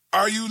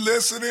Are you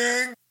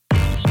listening?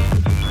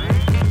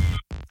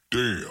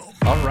 Damn.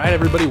 All right,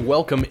 everybody,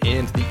 welcome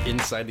into the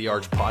Inside the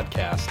Arch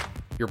podcast,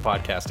 your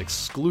podcast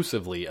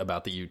exclusively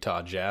about the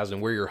Utah Jazz, and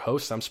we're your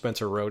hosts. I'm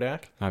Spencer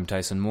Rodak. I'm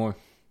Tyson Moore.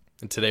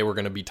 And today we're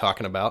going to be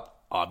talking about,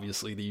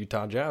 obviously, the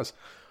Utah Jazz.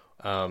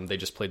 They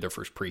just played their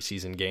first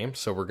preseason game,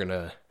 so we're going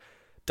to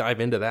dive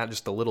into that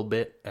just a little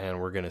bit, and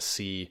we're going to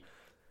see,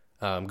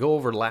 go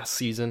over last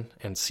season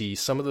and see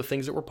some of the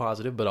things that were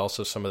positive, but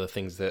also some of the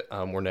things that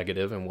were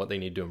negative and what they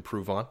need to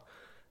improve on.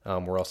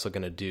 We're also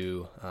going to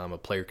do a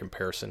player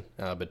comparison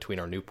between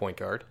our new point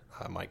guard,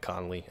 Mike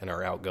Conley, and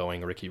our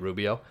outgoing Ricky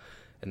Rubio.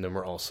 And then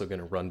we're also going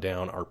to run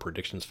down our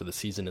predictions for the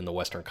season in the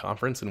Western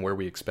Conference and where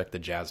we expect the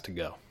Jazz to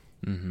go.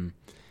 Mm-hmm.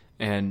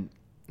 And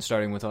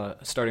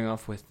starting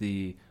off with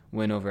the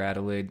win over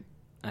Adelaide,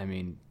 I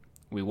mean,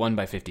 we won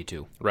by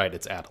 52. Right,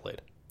 it's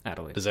Adelaide.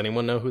 Adelaide. Does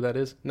anyone know who that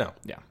is? No.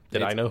 Yeah.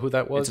 Did I know who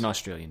that was? It's an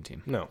Australian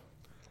team. No.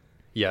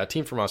 Yeah, a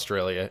team from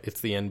Australia.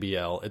 It's the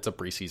NBL. It's a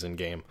preseason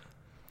game.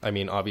 I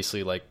mean,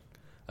 obviously, like,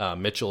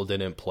 Mitchell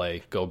didn't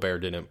play.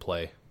 Gobert didn't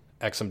play.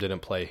 Exum didn't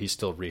play. He's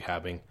still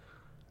rehabbing.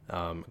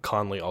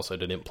 Conley also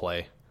didn't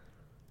play.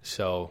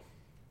 So,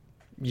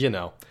 you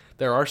know,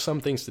 there are some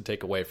things to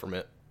take away from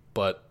it,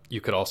 but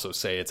you could also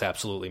say it's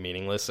absolutely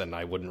meaningless, and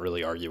I wouldn't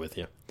really argue with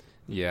you.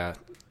 Yeah.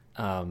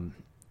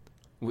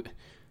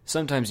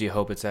 Sometimes you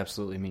hope it's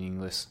absolutely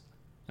meaningless,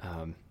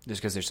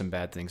 just because there's some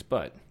bad things.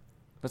 But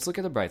let's look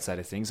at the bright side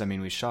of things. I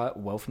mean, we shot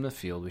well from the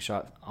field. We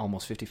shot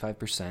almost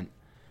 55%,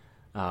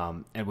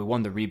 and we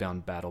won the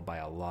rebound battle by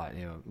a lot.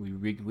 You know,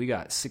 we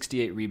got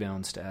 68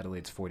 rebounds to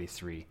Adelaide's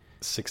 43.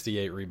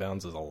 68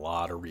 rebounds is a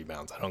lot of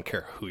rebounds. I don't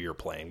care who you're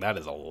playing. That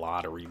is a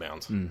lot of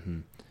rebounds.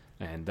 Mm-hmm.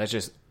 And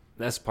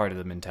that's part of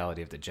the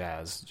mentality of the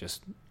Jazz.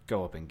 Just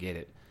go up and get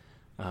it.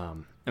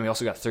 And we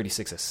also got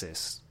 36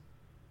 assists.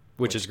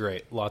 Which is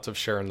great. Lots of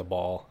sharing the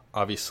ball.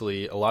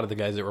 Obviously, a lot of the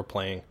guys that were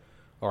playing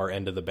are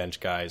end-of-the-bench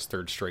guys,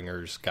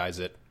 third-stringers, guys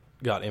that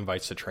got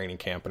invites to training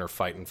camp and are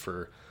fighting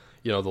for,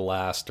 you know, the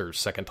last or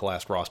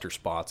second-to-last roster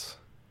spots.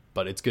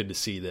 But it's good to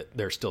see that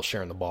they're still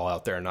sharing the ball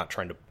out there and not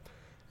trying to,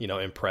 you know,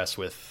 impress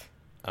with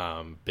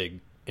big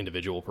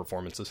individual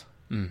performances.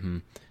 Mm-hmm.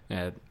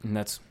 Yeah, and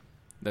that's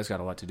got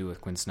a lot to do with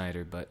Quinn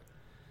Snyder. But,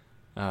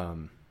 I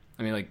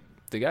mean, like,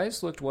 the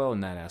guys looked well in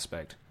that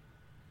aspect.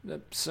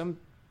 Some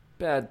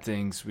bad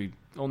things. We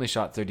only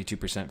shot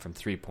 32% from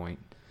three-point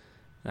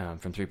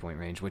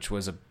range, which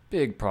was a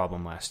big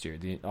problem last year.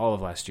 All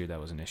of last year,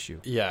 that was an issue.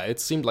 Yeah, it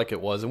seemed like it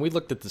was. And we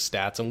looked at the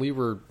stats, and we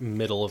were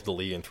middle of the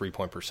league in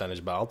three-point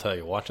percentage. But I'll tell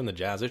you, watching the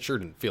Jazz, it sure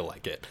didn't feel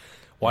like it.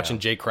 Watching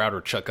Jay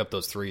Crowder chuck up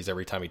those threes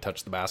every time he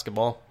touched the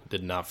basketball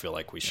did not feel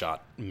like we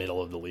shot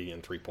middle of the league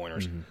in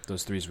three-pointers. Mm-hmm.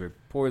 Those threes were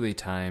poorly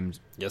timed.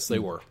 Yes, they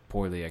were.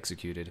 Poorly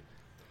executed.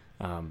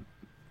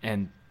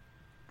 And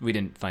we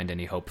didn't find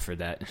any hope for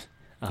that.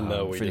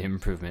 No, we for the didn't.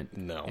 improvement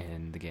No.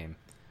 in the game.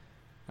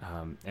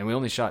 And we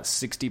only shot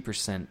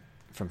 60%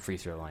 from free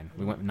throw line.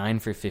 We went 9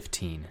 for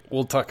 15.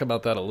 We'll talk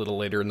about that a little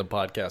later in the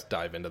podcast,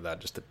 dive into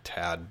that just a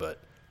tad, but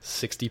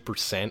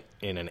 60%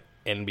 in an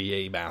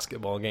NBA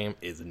basketball game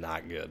is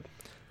not good.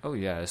 Oh,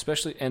 yeah,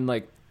 especially, and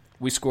like,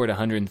 we scored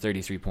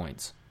 133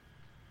 points,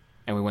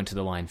 and we went to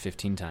the line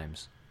 15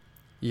 times.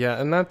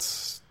 Yeah, and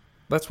that's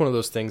one of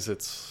those things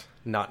that's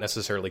not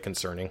necessarily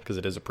concerning because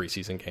it is a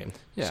preseason game.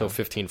 Yeah. So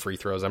 15 free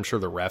throws. I'm sure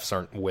the refs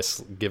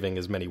aren't giving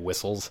as many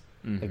whistles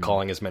and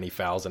calling as many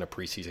fouls in a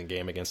preseason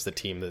game against the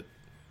team that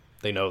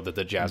they know that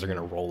the Jazz are going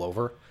to roll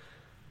over.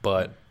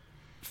 But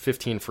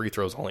 15 free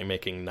throws only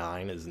making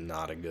 9 is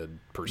not a good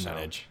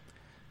percentage.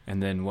 No.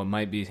 And then what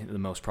might be the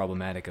most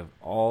problematic of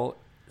all,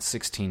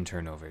 16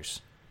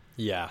 turnovers.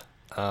 Yeah.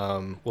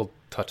 We'll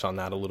touch on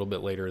that a little bit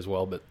later as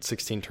well, but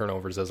 16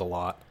 turnovers is a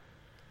lot.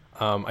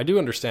 I do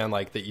understand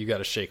like that you got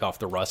to shake off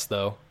the rust,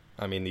 though.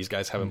 I mean, these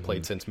guys haven't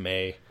played since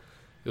May.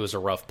 It was a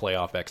rough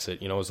playoff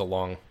exit. You know, it was a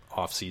long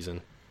off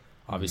season.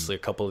 Obviously, a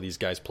couple of these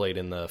guys played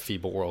in the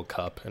FIBA World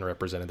Cup and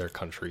represented their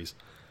countries.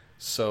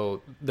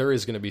 So there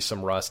is going to be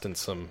some rust and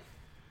some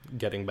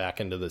getting back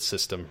into the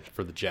system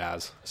for the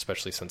Jazz,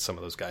 especially since some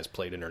of those guys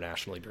played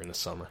internationally during the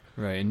summer.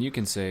 Right, and you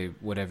can say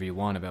whatever you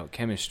want about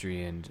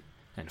chemistry and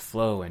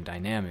flow and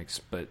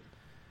dynamics, but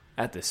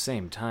at the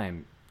same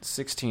time,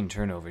 16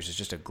 turnovers is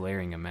just a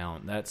glaring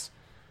amount. That's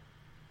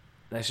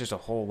just a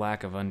whole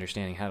lack of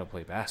understanding how to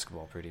play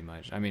basketball, pretty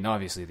much. I mean,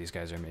 obviously these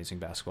guys are amazing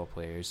basketball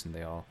players, and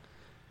they all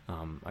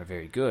are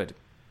very good,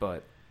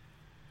 but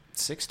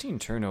 16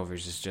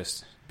 turnovers is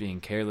just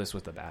being careless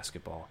with the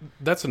basketball.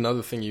 That's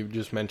another thing you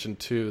just mentioned,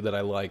 too, that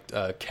I liked.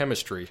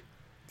 Chemistry.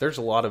 There's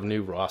a lot of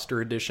new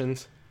roster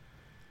additions.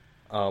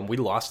 We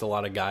lost a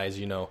lot of guys,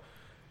 you know.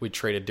 We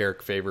traded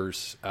Derek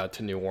Favors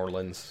to New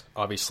Orleans.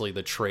 Obviously,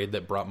 the trade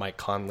that brought Mike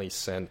Conley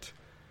sent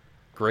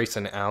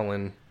Grayson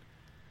Allen,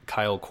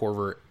 Kyle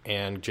Korver,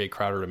 and Jay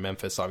Crowder to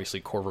Memphis. Obviously,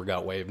 Korver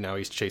got waived. Now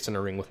he's chasing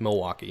a ring with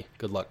Milwaukee.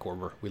 Good luck,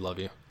 Korver. We love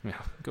you. Yeah,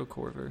 go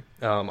Korver.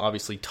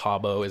 Obviously,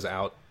 Tabo is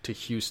out to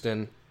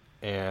Houston,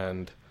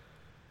 and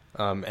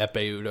Epe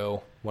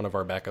Udo, one of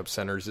our backup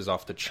centers, is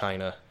off to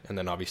China. And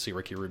then, obviously,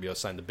 Ricky Rubio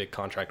signed the big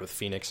contract with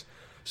Phoenix.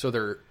 So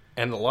they're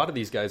And a lot of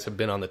these guys have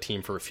been on the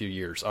team for a few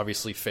years.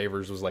 Obviously,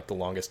 Favors was like the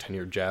longest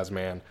tenured Jazz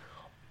man.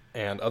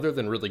 And other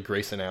than really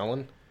Grayson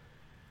Allen,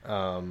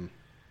 and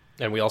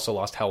we also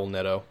lost Howell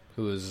Neto,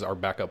 who was our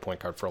backup point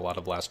guard for a lot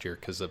of last year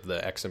because of the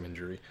Exum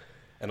injury.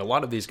 And a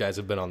lot of these guys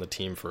have been on the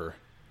team for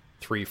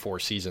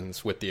 3-4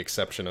 seasons, with the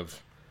exception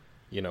of,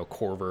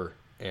 Korver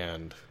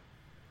and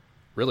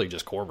really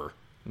just Korver.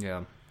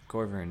 Yeah,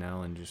 Korver and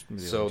Allen just...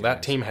 Really so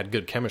that team had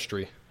good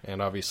chemistry,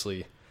 and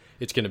obviously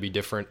it's going to be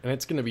different. And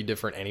it's going to be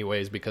different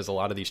anyways because a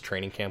lot of these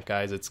training camp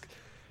guys,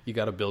 you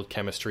got to build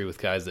chemistry with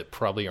guys that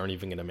probably aren't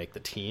even going to make the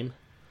team.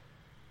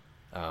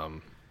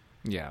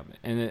 Yeah,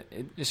 and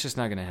it's just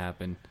not going to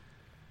happen.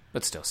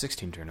 But still,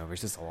 16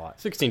 turnovers is a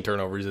lot. 16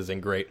 turnovers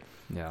isn't great.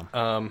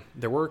 Yeah.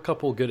 There were a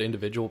couple good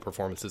individual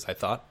performances, I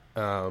thought.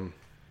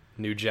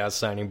 New Jazz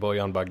signing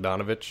Bojan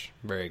Bogdanovic.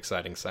 Very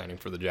exciting signing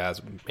for the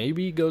Jazz.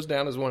 Maybe he goes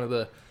down as one of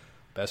the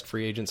best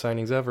free agent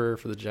signings ever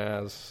for the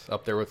Jazz.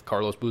 Up there with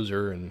Carlos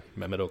Boozer and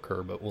Mehmet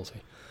Okur, but we'll see.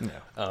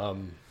 Yeah.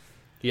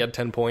 He had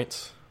 10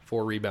 points,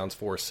 4 rebounds,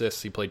 4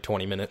 assists. He played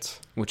 20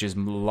 minutes. Which is a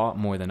lot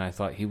more than I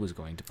thought he was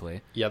going to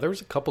play. Yeah, there was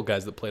a couple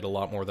guys that played a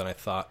lot more than I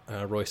thought.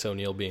 Royce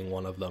O'Neal being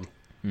one of them.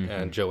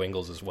 And Joe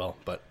Ingles as well.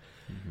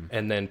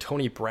 And then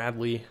Tony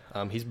Bradley,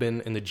 he's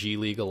been in the G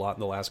League a lot in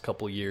the last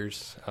couple of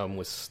years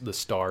with the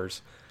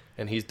Stars,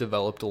 and he's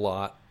developed a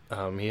lot.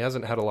 He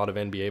hasn't had a lot of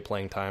NBA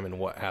playing time, and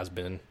what has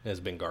been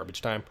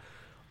garbage time.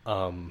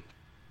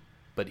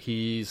 But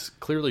he's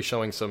clearly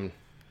showing some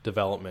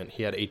development.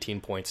 He had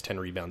 18 points, 10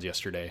 rebounds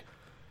yesterday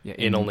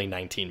in only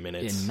 19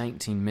 minutes. In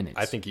 19 minutes.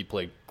 I think he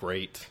played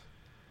great.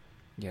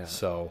 Yeah.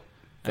 So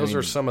those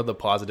are some of the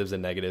positives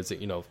and negatives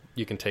that,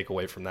 you can take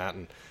away from that,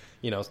 and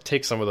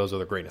take some of those with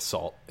a grain of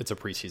salt. It's a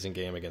preseason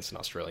game against an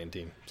Australian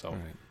team. So, all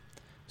right.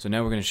 So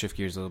now we're going to shift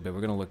gears a little bit. We're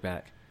going to look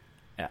back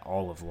at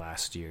all of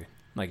last year.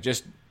 Like,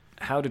 just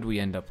how did we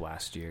end up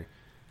last year?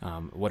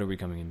 What are we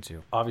coming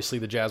into? Obviously,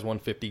 the Jazz won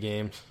 50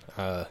 games,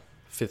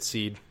 5th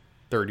seed,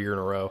 3rd year in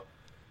a row.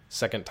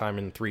 2nd time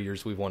in 3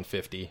 years we've won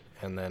 50,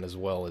 and then as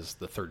well as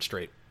the 3rd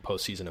straight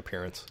postseason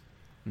appearance.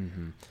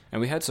 Mm-hmm.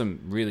 And we had some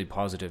really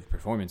positive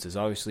performances.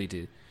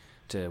 Obviously,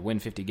 to win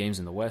 50 games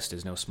in the West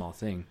is no small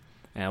thing.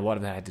 And a lot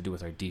of that had to do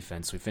with our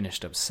defense. We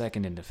finished up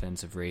 2nd in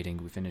defensive rating.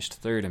 We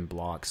finished 3rd in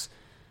blocks.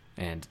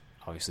 And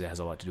obviously that has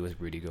a lot to do with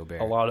Rudy Gobert.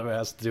 A lot of it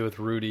has to do with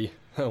Rudy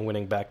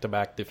winning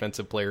back-to-back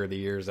Defensive Player of the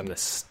Years. And the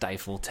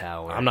Stifle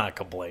Tower. I'm not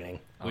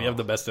complaining. We have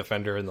the best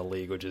defender in the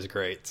league, which is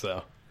great.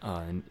 So,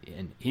 and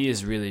he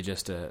is really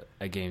just a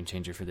game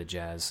changer for the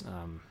Jazz.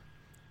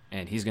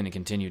 And he's going to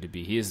continue to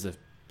be. He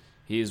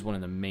is one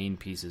of the main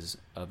pieces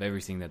of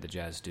everything that the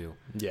Jazz do.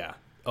 Yeah.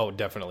 Oh,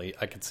 definitely.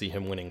 I could see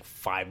him winning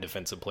 5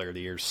 Defensive Player of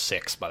the Year,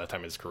 6 by the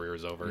time his career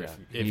is over. Yeah,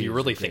 if you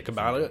really think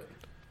about it,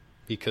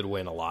 he could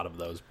win a lot of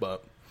those.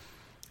 But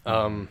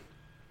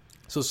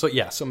so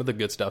yeah, some of the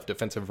good stuff: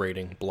 defensive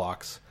rating,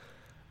 blocks.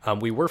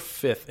 We were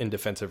 5th in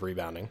defensive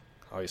rebounding.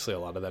 Obviously, a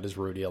lot of that is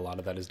Rudy. A lot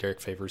of that is Derek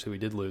Favors, who we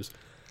did lose.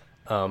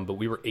 But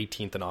we were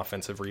 18th in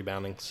offensive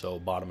rebounding, so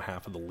bottom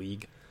half of the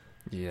league.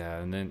 Yeah,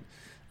 and then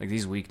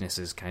these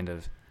weaknesses kind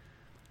of.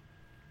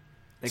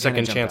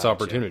 Second chance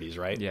opportunities,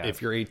 right? Yeah. If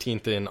you're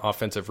 18th in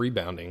offensive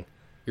rebounding,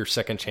 your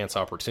second chance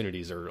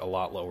opportunities are a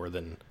lot lower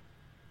than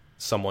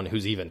someone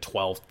who's even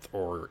 12th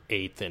or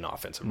 8th in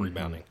offensive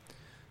rebounding.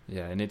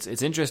 Yeah, and it's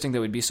interesting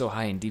that we'd be so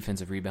high in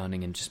defensive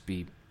rebounding and just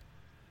be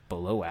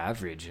below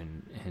average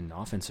in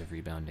offensive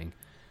rebounding.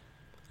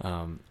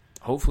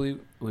 Hopefully,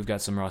 we've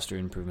got some roster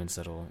improvements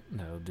that'll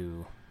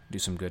do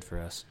some good for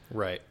us.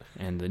 Right.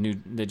 And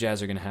the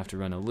Jazz are going to have to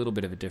run a little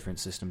bit of a different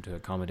system to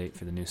accommodate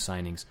for the new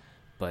signings.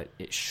 But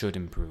it should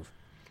improve.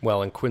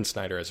 Well, and Quinn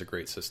Snyder has a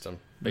great system.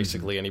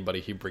 Basically,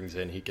 anybody he brings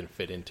in, he can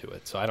fit into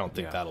it. So I don't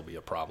think that'll be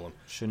a problem.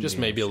 Just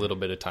maybe a little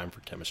bit of time for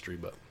chemistry,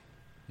 but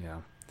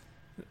yeah,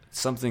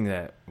 something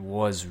that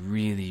was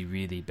really,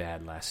 really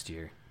bad last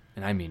year,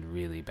 and I mean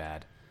really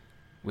bad.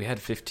 We had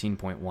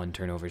 15.1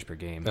 turnovers per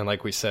game, and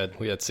like we said,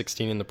 we had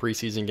 16 in the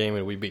preseason game,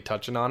 and we'd be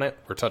touching on it.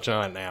 We're touching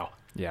on it now.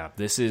 Yeah,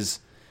 this is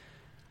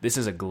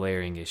a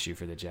glaring issue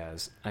for the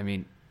Jazz. I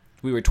mean,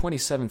 we were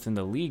 27th in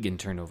the league in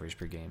turnovers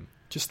per game.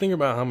 Just think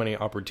about how many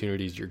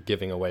opportunities you're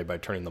giving away by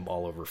turning the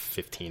ball over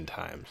 15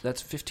 times.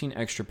 That's 15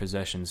 extra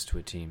possessions to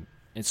a team.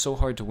 It's so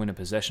hard to win a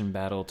possession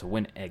battle, to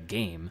win a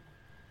game,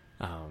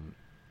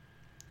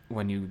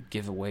 when you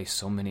give away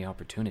so many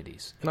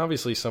opportunities. And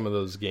obviously some of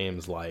those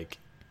games like,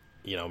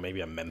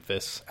 maybe a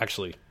Memphis.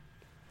 Actually,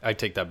 I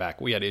take that back.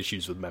 We had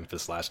issues with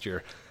Memphis last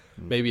year.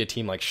 Maybe a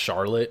team like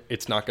Charlotte,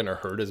 it's not going to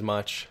hurt as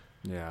much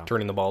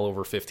turning the ball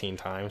over 15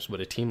 times.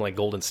 But a team like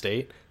Golden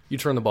State, you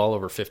turn the ball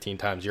over 15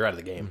 times, you're out of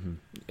the game. Mm-hmm.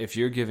 If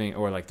you're giving,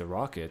 or like the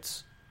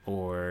Rockets,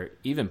 or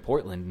even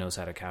Portland knows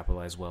how to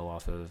capitalize well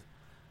off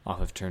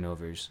of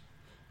turnovers.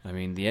 I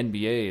mean, the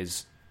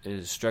NBA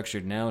is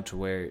structured now to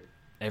where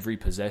every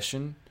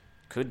possession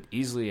could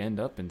easily end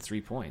up in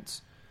 3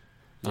 points.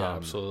 Yeah,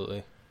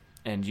 absolutely.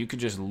 And you could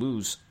just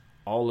lose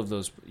all of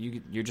those.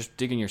 You're just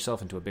digging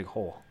yourself into a big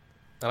hole.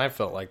 And I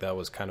felt like that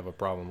was kind of a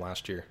problem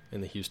last year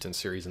in the Houston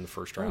series in the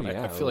first round. Oh,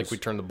 yeah, I feel like we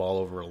turned the ball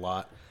over a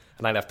lot.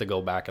 And I'd have to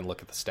go back and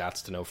look at the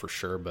stats to know for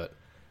sure, but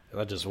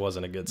that just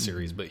wasn't a good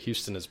series. But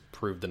Houston has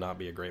proved to not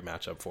be a great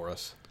matchup for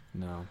us.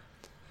 No.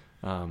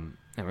 And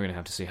we're going to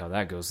have to see how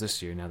that goes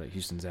this year now that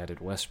Houston's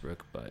added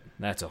Westbrook, but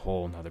that's a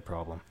whole nother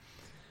problem.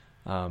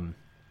 Talking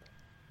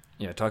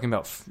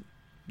about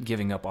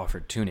giving up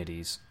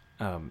opportunities,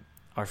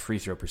 our free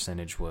throw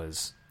percentage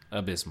was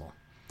abysmal.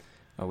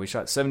 We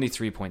shot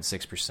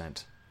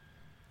 73.6%,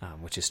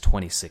 which is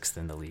 26th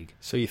in the league.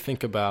 So you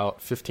think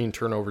about 15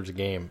 turnovers a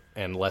game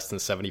and less than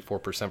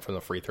 74% from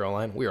the free throw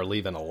line, we are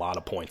leaving a lot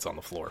of points on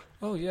the floor.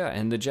 Oh, yeah,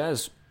 and the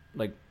Jazz,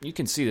 like, you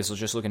can see this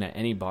just looking at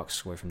any box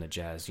score from the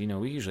Jazz. You know,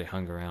 we usually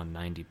hung around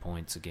 90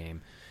 points a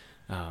game,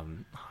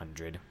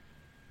 100.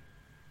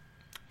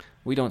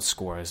 We don't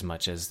score as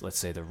much as, let's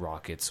say, the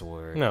Rockets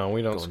or No,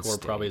 we don't Golden score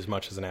State. probably as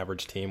much as an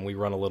average team. We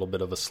run a little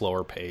bit of a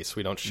slower pace.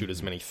 We don't shoot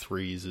as many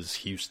threes as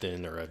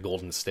Houston or a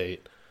Golden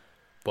State.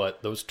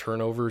 But those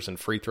turnovers and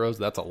free throws,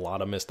 that's a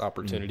lot of missed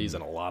opportunities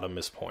and a lot of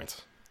missed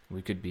points.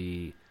 We could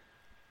be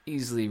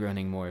easily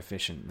running more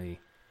efficiently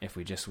if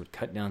we just would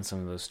cut down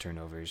some of those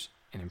turnovers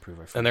and improve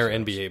our free And they're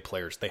throws. NBA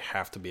players. They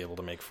have to be able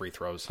to make free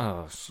throws.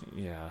 Oh,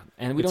 yeah.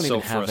 And we don't It's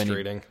even so have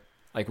frustrating. any...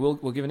 Like, we'll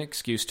give an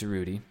excuse to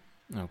Rudy,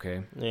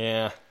 okay?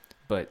 Yeah,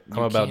 But I'm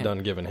about can't- done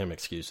giving him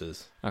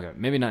excuses. Okay,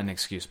 maybe not an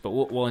excuse, but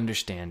we'll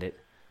understand it.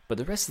 But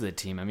the rest of the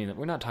team, I mean,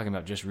 we're not talking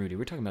about just Rudy.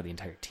 We're talking about the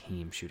entire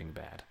team shooting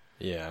bad.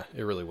 Yeah,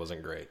 it really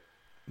wasn't great.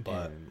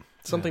 But And,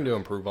 something to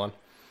improve on.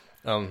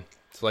 So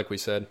like we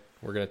said,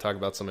 we're going to talk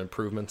about some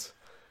improvements.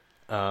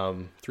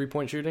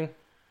 3-point shooting,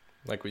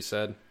 like we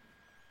said,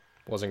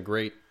 wasn't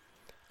great.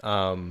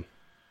 But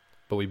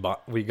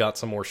we got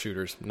some more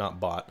shooters,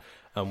 not bought.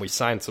 We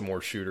signed some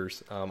more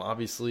shooters.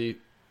 Obviously,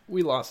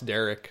 we lost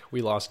Derek.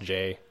 We lost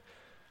Jay.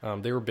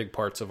 They were big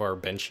parts of our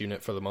bench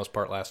unit for the most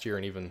part last year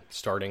and even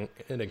starting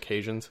in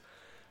occasions.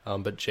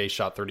 But Jay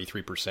shot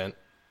 33%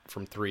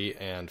 from three,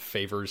 and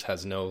Favors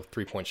has no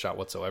 3-point shot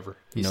whatsoever.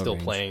 He's No still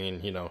range. playing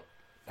in,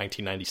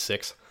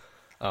 1996.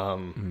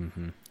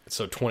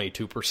 So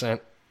 22%.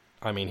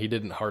 I mean, he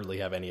didn't hardly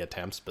have any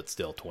attempts, but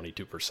still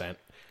 22%.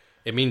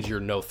 It means you're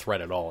no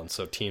threat at all. And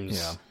so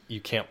teams,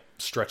 you can't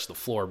stretch the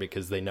floor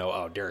because they know,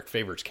 oh, Derek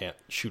Favors can't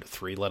shoot a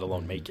three, let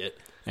alone make it.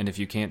 And if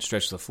you can't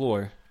stretch the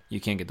floor, you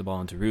can't get the ball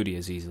into Rudy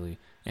as easily,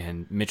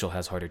 and Mitchell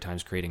has harder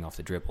times creating off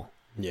the dribble.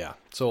 Yeah.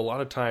 So a lot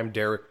of time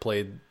Derek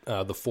played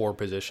the 4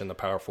 position, the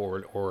power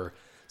forward, or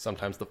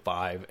sometimes the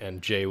 5,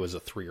 and Jay was a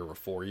 3 or a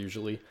 4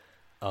 usually.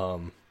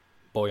 Bojan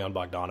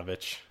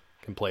Bogdanovic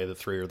can play the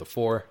 3 or the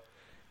 4.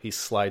 He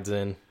slides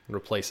in,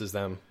 replaces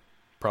them.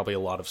 Probably a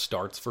lot of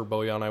starts for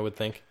Bojan, I would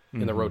think,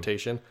 in the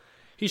rotation.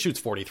 He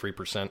shoots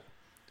 43%.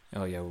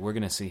 Oh, yeah, we're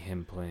going to see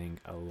him playing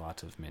a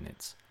lot of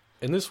minutes.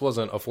 And this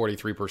wasn't a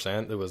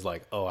 43%. It was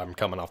like, oh, I'm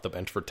coming off the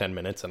bench for 10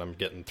 minutes and I'm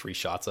getting 3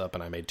 shots up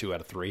and I made 2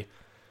 out of 3.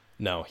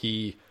 No,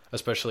 he,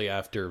 especially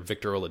after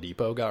Victor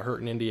Oladipo got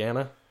hurt in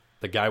Indiana,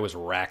 the guy was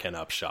racking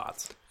up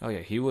shots. Oh, yeah,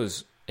 he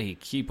was a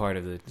key part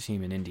of the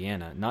team in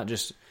Indiana. Not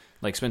just,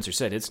 like Spencer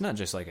said, it's not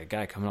just like a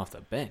guy coming off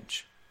the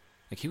bench.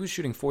 Like, he was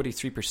shooting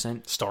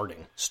 43%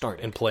 Starting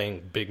starting. and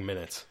playing big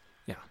minutes.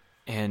 Yeah.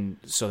 And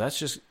so that's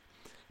just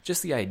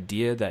the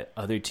idea that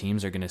other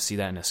teams are going to see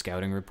that in a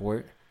scouting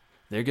report.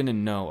 They're going to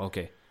know,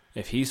 okay,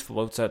 if he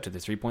floats out to the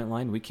 3-point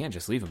line, we can't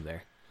just leave him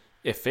there.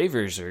 If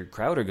Favors or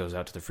Crowder goes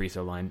out to the free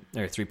throw line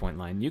or 3-point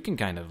line, you can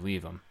kind of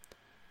leave him.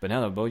 But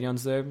now that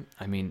Bojan's there,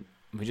 I mean,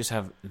 we just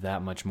have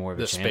that much more of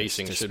a The chance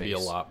spacing to should be a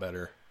space. lot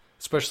better,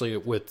 especially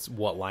with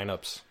what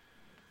lineups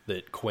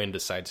that Quinn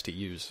decides to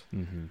use.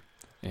 Mm-hmm.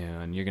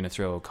 And you're going to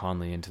throw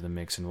Conley into the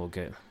mix, and we'll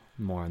get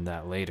more on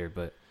that later.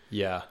 But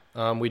Yeah,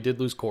 we did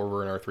lose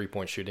Korver in our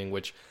 3-point shooting,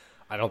 which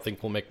I don't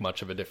think will make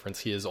much of a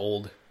difference. He is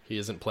old. He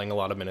isn't playing a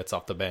lot of minutes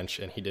off the bench,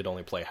 and he did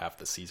only play half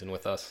the season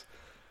with us.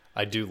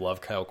 I do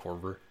love Kyle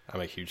Korver.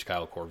 I'm a huge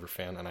Kyle Korver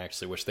fan, and I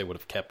actually wish they would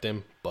have kept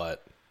him,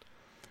 but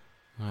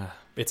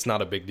it's not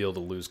a big deal to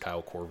lose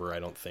Kyle Korver, I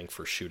don't think,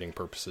 for shooting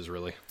purposes,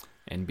 really.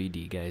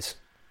 NBD, guys.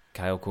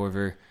 Kyle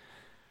Korver,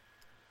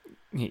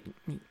 he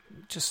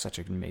just such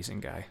an amazing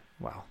guy.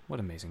 Wow, what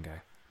an amazing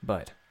guy.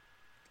 But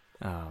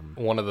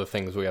One of the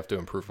things we have to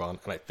improve on,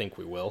 and I think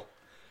we will,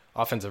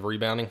 offensive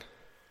rebounding.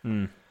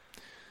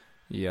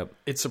 Yep.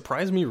 It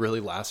surprised me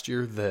really last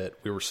year that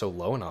we were so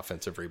low in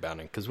offensive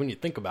rebounding, because when you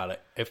think about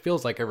it, it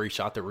feels like every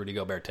shot that Rudy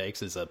Gobert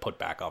takes is a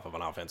putback off of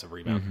an offensive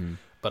rebound.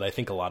 But I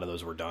think a lot of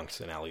those were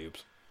dunks and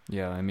alley-oops.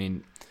 Yeah, I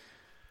mean,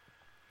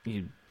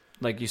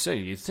 like you said,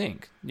 you'd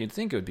think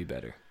it would be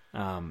better.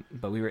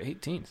 But we were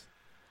 18th.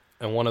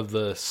 And one of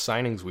the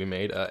signings we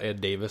made,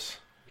 Ed Davis,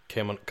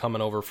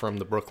 coming over from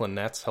the Brooklyn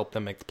Nets, helped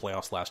them make the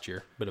playoffs last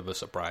year. Bit of a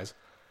surprise.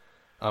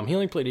 He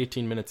only played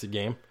 18 minutes a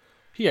game.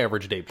 He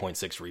averaged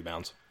 8.6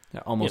 rebounds.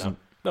 Yeah, almost.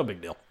 No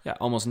big deal. Yeah,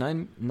 almost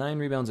nine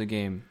rebounds a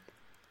game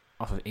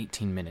off of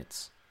 18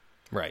 minutes.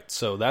 Right,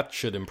 so that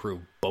should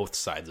improve both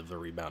sides of the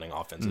rebounding,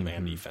 offensive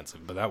and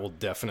defensive. But that will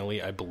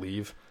definitely, I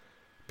believe,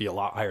 be a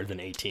lot higher than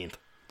 18th.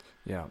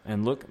 Yeah,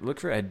 and look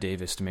for Ed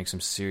Davis to make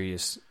some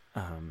serious,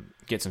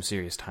 get some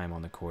serious time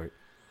on the court.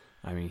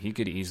 I mean, he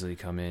could easily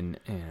come in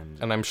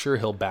and I'm sure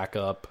he'll back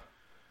up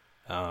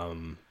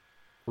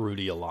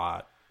Rudy a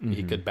lot.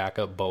 He could back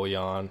up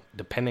Bojan,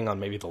 depending on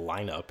maybe the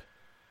lineup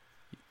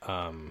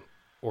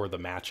or the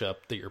matchup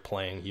that you're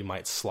playing. You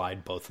might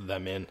slide both of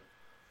them in,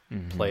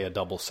 play a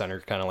double center,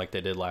 kind of like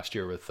they did last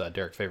year with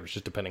Derek Favors,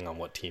 just depending on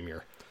what team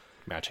you're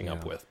matching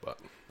up with. But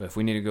if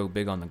we need to go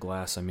big on the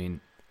glass, I mean,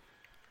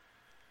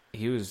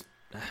 he was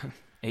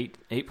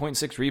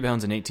 8.6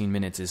 rebounds in 18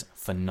 minutes is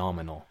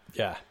phenomenal.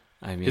 Yeah.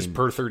 I mean, his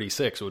per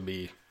 36 would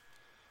be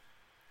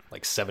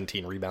like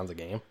 17 rebounds a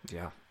game.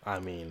 Yeah. I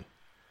mean,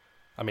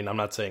 I'm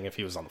not saying if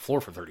he was on the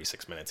floor for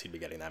 36 minutes, he'd be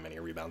getting that many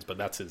rebounds, but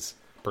that's his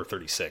per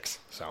 36.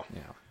 So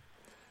yeah.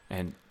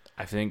 And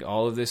I think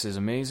all of this is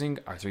amazing.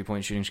 Our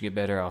three-point shooting should get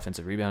better. Our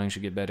offensive rebounding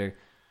should get better.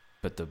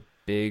 But the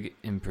big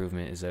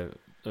improvement is that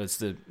it's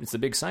the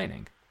big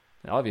signing.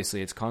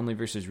 Obviously, it's Conley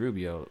versus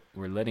Rubio.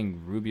 We're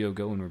letting Rubio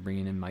go, and we're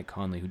bringing in Mike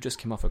Conley, who just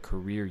came off a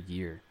career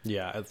year.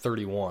 Yeah, at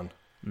 31.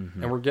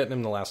 And we're getting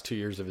him the last 2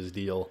 years of his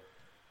deal.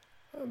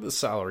 The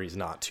salary's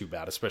not too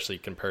bad, especially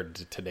compared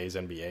to today's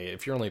NBA.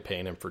 If you're only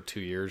paying him for 2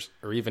 years,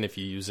 or even if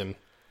you use him,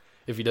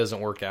 if he doesn't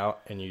work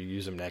out and you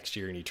use him next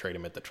year and you trade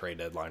him at the trade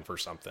deadline for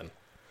something.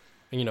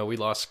 And, we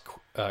lost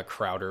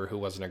Crowder, who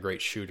wasn't a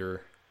great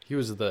shooter. He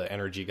was the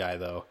energy guy,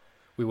 though.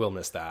 We will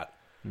miss that.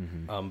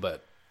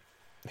 But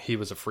he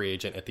was a free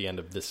agent at the end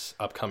of this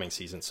upcoming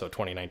season, so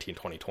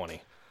 2019-2020.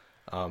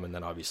 And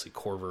then obviously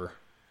Korver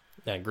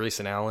and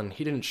Grayson Allen.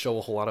 He didn't show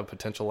a whole lot of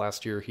potential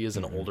last year. He is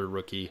an older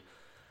rookie.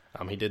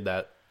 He did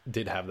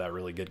have that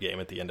really good game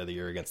at the end of the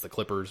year against the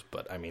Clippers,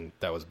 but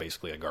that was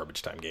basically a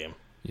garbage time game.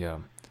 Yeah,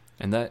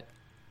 and that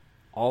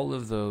all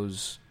of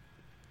those,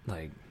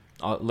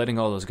 letting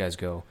all those guys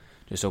go,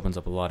 just opens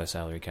up a lot of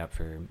salary cap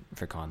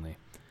for Conley.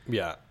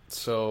 Yeah.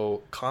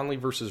 So Conley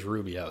versus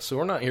Rubio. So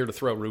we're not here to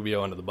throw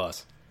Rubio under the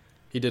bus.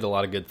 He did a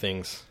lot of good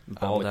things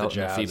balled with out the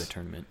Jazz. in the FIBA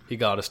tournament. He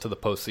got us to the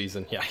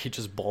postseason. Yeah, he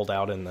just balled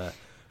out in the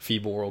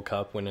FIBA World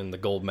Cup, winning the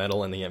gold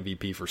medal and the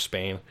MVP for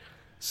Spain.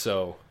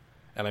 So,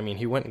 and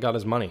he went and got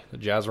his money. The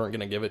Jazz weren't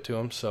going to give it to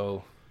him,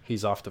 so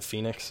he's off to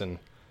Phoenix, and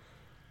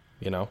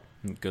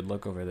good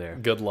luck over there.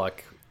 Good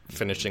luck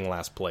finishing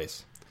last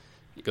place.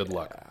 Good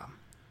luck.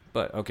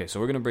 But okay, so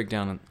we're going to break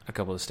down a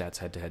couple of stats,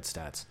 head-to-head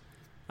stats.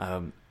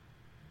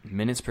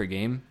 Minutes per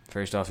game,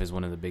 first off, is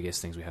one of the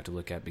biggest things we have to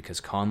look at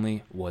because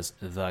Conley was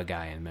the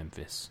guy in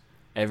Memphis.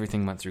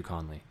 Everything went through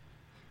Conley.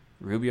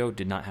 Rubio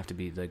did not have to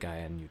be the guy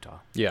in Utah.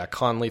 Yeah,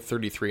 Conley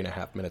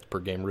 33.5 minutes per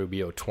game,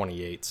 Rubio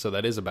 28. So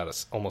that is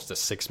about almost a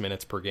 6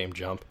 minutes per game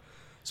jump.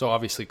 So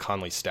obviously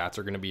Conley's stats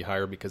are going to be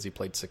higher because he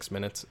played 6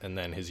 minutes, and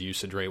then his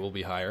usage rate will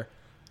be higher.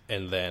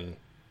 And then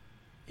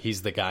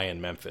he's the guy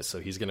in Memphis, so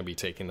he's going to be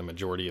taking the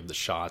majority of the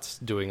shots,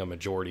 doing a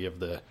majority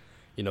of the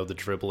the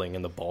dribbling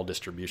and the ball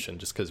distribution,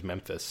 just because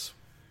Memphis,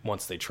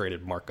 once they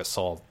traded Marc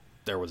Gasol,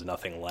 there was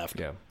nothing left.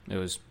 Yeah, it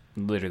was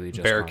literally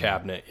just bare Conley.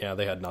 cabinet. Yeah,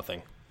 they had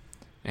nothing.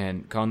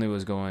 And Conley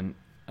was going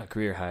a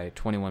career high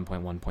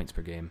 21.1 points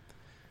per game,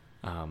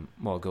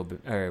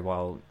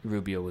 while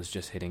Rubio was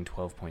just hitting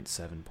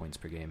 12.7 points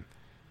per game.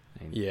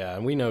 Yeah,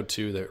 and we know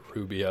too that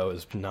Rubio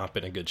has not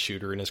been a good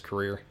shooter in his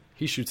career.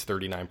 He shoots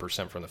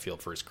 39% from the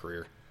field for his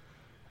career.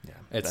 Yeah,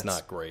 it's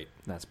not great.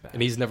 That's bad.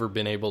 And he's never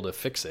been able to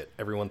fix it.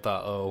 Everyone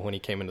thought, when he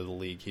came into the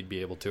league, he'd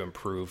be able to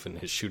improve and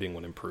his shooting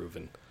would improve.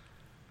 And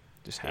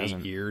just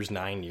hasn't.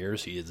 9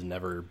 years, he has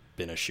never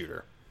been a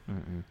shooter.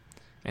 Mm-mm.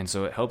 And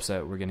so it helps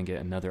that we're going to get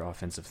another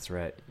offensive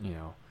threat,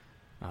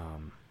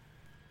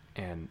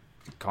 and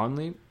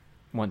Conley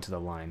went to the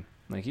line.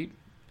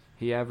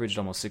 He averaged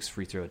almost 6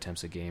 free throw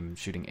attempts a game,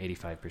 shooting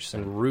 85%.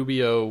 And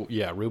Rubio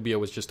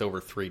was just over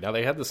 3. Now,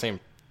 they had the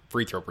same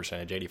free throw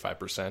percentage,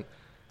 85%.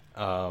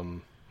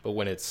 But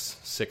when it's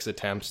 6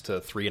 attempts to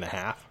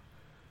 3.5,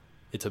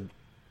 the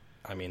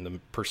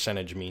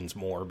percentage means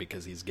more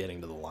because he's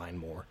getting to the line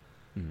more.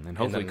 And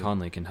hopefully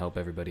Conley can help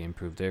everybody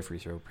improve their free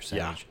throw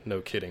percentage. Yeah,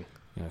 no kidding.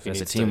 If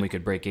as a team we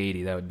could break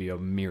 80, that would be a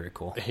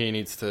miracle. He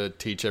needs to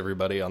teach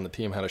everybody on the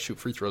team how to shoot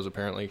free throws,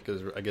 apparently,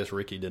 because I guess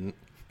Ricky didn't.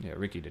 Yeah,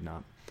 Ricky did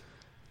not.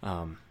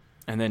 And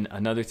then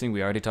another thing,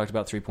 we already talked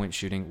about three-point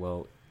shooting.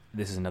 Well,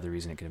 this is another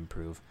reason it could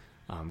improve.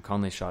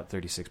 Conley shot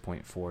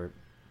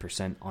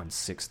 36.4% on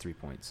 6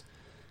 3-point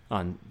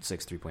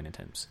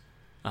attempts.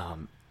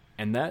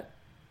 And that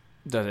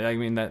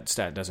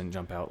stat doesn't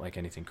jump out like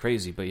anything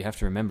crazy, but you have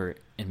to remember,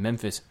 in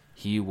Memphis,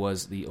 he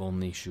was the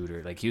only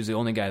shooter. He was the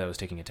only guy that was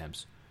taking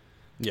attempts.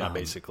 Yeah,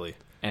 basically.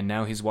 And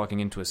now he's walking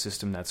into a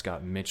system that's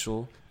got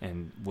Mitchell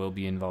and will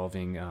be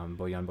involving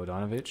Bojan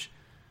Bogdanovic.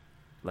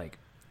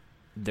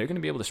 They're going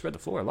to be able to spread the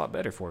floor a lot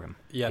better for him.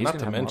 Yeah, he's not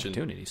to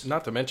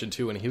mention,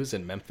 too, when he was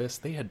in Memphis,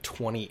 they had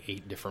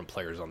 28 different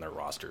players on their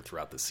roster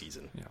throughout the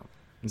season. Yeah.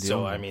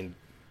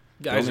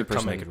 Guys are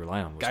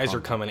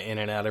coming in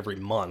and out every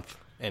month,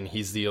 and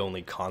he's the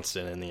only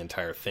constant in the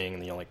entire thing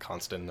and the only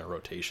constant in their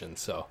rotation.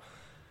 So,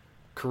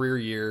 career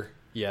year,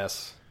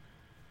 yes.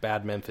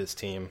 Bad Memphis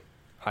team,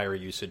 higher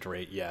usage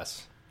rate,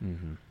 yes.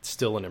 Mm-hmm.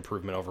 Still an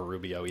improvement over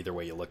Rubio, either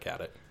way you look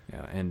at it.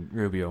 Yeah, and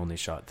Rubio only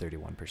shot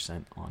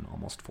 31% on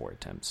almost 4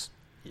 attempts.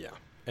 Yeah,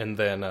 and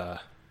then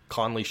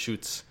Conley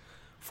shoots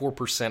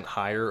 4%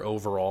 higher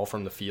overall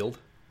from the field,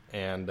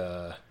 and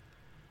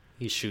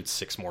he shoots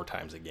 6 more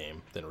times a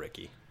game than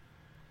Ricky.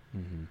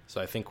 So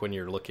I think when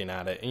you're looking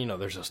at it, and,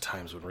 there's those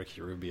times when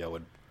Ricky Rubio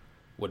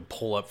would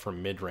pull up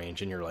from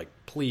mid-range, and you're like,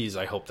 please,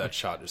 I hope that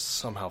shot just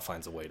somehow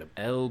finds a way to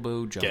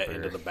elbow jumper, get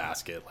into the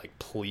basket. Like,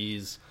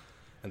 please.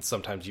 And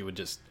sometimes you would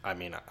just, I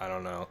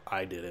don't know,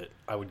 I did it.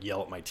 I would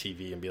yell at my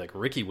TV and be like,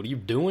 Ricky, what are you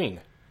doing?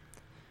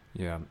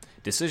 Yeah,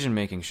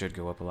 decision-making should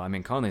go up a lot. I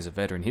mean, Conley's a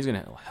veteran. He's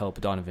going to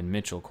help Donovan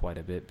Mitchell quite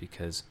a bit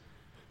because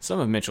some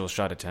of Mitchell's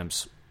shot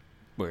attempts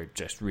were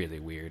just really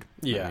weird.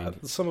 Yeah,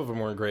 some of them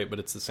weren't great, but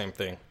it's the same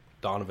thing.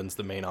 Donovan's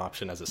the main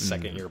option as a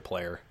second-year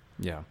player.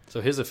 Yeah.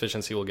 So his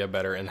efficiency will get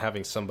better, and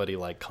having somebody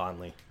like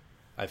Conley,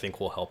 I think,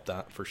 will help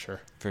that for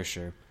sure. For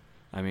sure.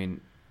 I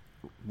mean,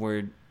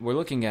 we're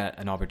looking at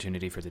an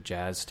opportunity for the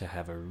Jazz to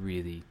have a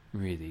really,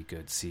 really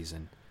good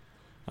season.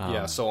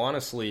 Yeah, so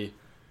honestly,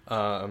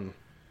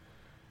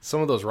 some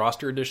of those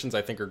roster additions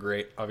I think are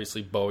great.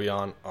 Obviously,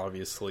 Bojan,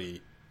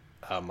 obviously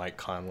Mike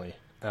Conley.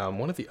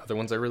 One of the other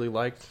ones I really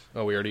liked,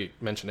 we already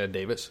mentioned Ed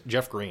Davis,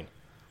 Jeff Green.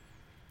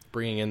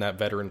 Bringing in that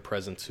veteran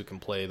presence who can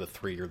play the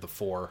 3 or the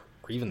 4 or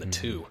even the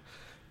 2.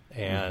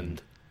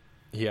 And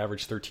he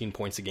averaged 13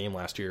 points a game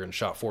last year and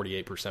shot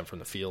 48% from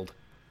the field.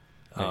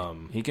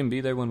 He can be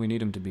there when we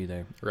need him to be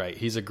there. Right.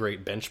 He's a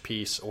great bench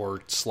piece,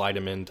 or slide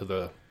him into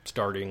the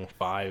starting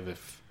 5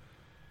 if,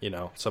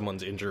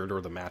 someone's injured or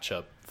the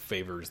matchup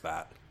favors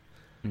that.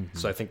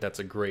 So I think that's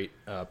a great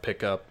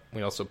pickup.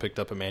 We also picked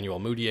up Emmanuel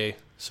Mudiay,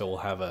 so we'll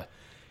have a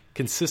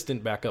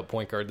consistent backup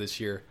point guard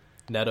this year.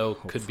 Neto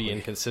could be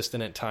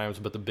inconsistent at times,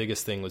 but the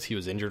biggest thing was he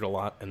was injured a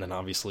lot, and then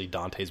obviously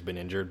Dante's been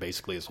injured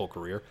basically his whole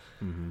career.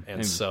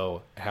 And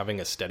so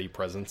having a steady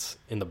presence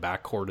in the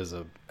backcourt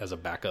as a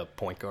backup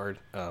point guard,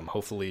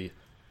 hopefully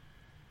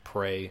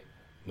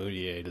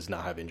Mudiay does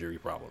not have injury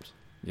problems.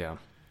 Yeah.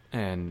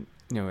 And,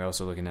 we're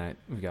also looking at,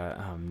 we've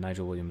got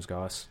Nigel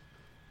Williams-Goss.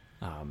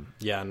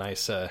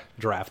 Nice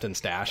draft and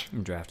stash.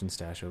 Draft and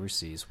stash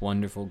overseas.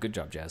 Wonderful. Good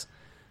job, Jazz.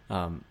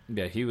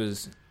 He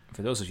was,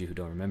 for those of you who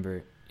don't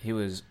remember, he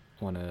was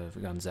one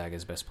of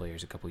Gonzaga's best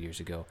players a couple years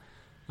ago.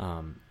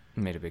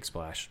 Made a big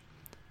splash.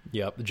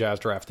 Yep, the Jazz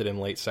drafted him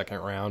late second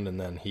round, and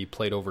then he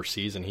played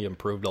overseas, and he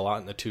improved a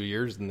lot in the 2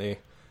 years, and they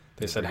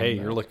said, hey,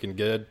 you're looking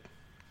good,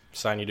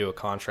 sign you to a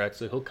contract.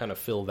 So he'll kind of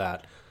fill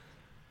that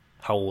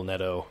Howell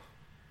Neto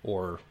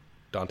or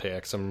Dante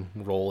Exum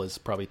role as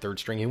probably third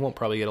string. He won't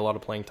probably get a lot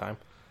of playing time,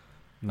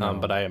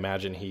 but I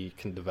imagine he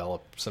can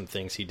develop some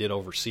things he did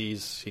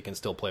overseas. He can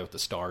still play with the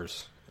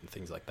Stars and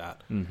things like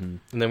that. And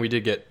then we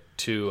did get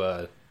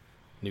 2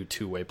 new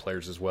two-way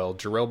players as well,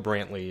 Jarrell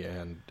Brantley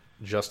and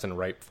Justin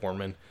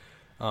Wright-Foreman.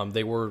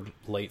 They were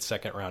late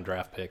second-round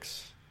draft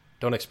picks.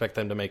 Don't expect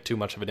them to make too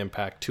much of an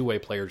impact. Two-way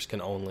players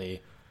can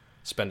only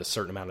spend a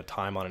certain amount of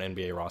time on an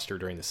NBA roster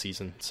during the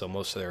season, so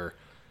most of their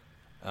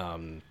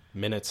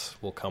minutes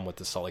will come with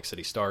the Salt Lake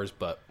City Stars,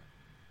 but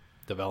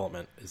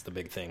development is the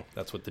big thing.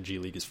 That's what the G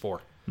League is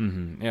for.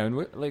 Yeah,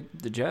 and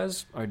the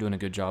Jazz are doing a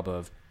good job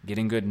of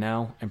getting good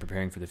now and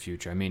preparing for the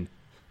future. I mean,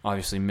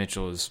 obviously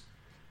Mitchell is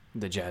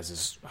the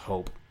Jazz's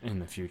hope in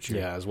the future.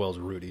 Yeah, as well as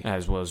Rudy.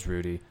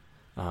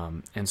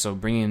 And so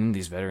bringing in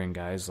these veteran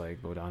guys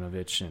like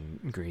Bogdanovic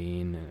and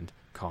Green and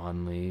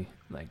Conley,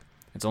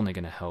 it's only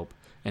going to help.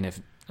 And if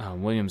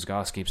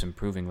Williams-Goss keeps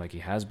improving like he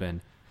has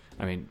been,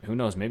 I mean, who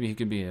knows? Maybe he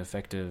could be an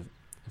effective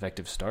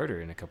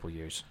starter in a couple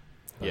years.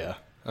 Yeah,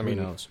 who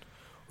knows?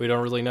 We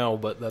don't really know,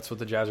 but that's what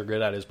the Jazz are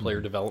good at, is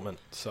player development.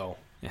 So,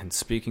 and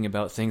speaking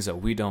about things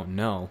that we don't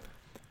know,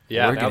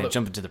 yeah, we're going to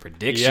jump into the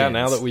predictions. Yeah,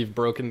 now that we've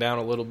broken down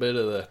a little bit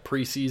of the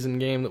preseason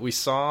game that we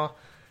saw,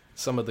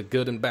 some of the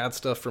good and bad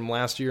stuff from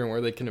last year and where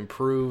they can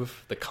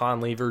improve, the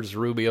Conley versus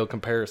Rubio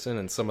comparison,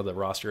 and some of the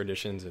roster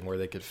additions and where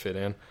they could fit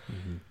in.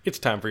 It's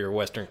time for your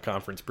Western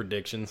Conference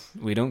predictions.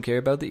 We don't care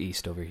about the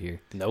East over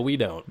here. No, we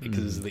don't,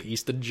 because is the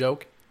East a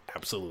joke?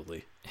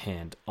 Absolutely.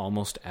 And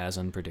almost as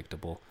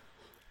unpredictable.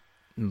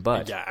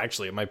 But yeah,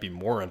 actually, it might be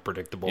more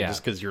unpredictable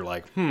just because you're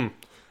like,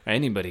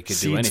 anybody could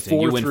do anything.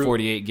 You win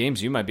 48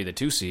 games, you might be the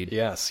 2 seed.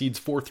 Yeah, seeds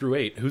 4 through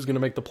 8. Who's going to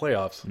make the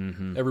playoffs?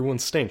 Everyone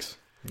stinks.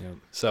 Yep.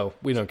 So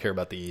we don't care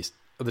about the East.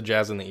 The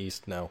Jazz in the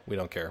East, no, we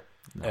don't care.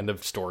 No. End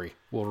of story.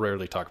 We'll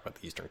rarely talk about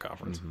the Eastern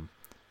Conference.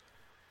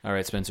 All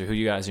right, Spencer, who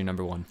you got as your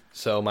number 1?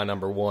 So my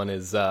number 1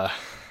 is the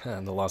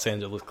Los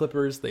Angeles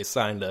Clippers. They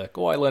signed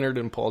Kawhi Leonard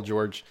and Paul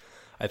George.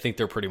 I think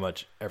they're pretty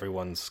much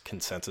everyone's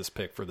consensus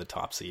pick for the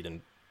top seed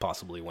and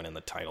possibly winning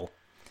the title.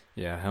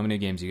 Yeah, how many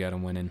games you got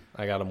them winning?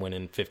 I got them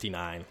winning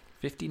 59.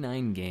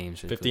 59 games.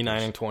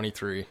 59 and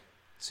 23.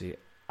 See,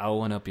 I'll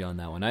one-up you on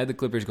that one. I had the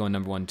Clippers going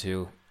number 1,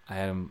 too. I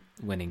had them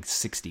winning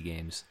 60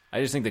 games.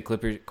 I just think the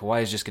Clippers,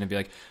 Kawhi is just going to be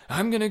like,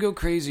 I'm going to go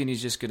crazy, and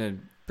he's just going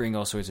to bring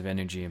all sorts of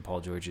energy, and Paul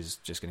George is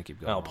just going to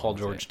keep going. Oh, Paul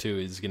George, too,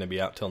 is going to be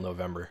out till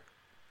November.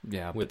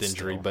 Yeah, with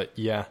injury. Still. But,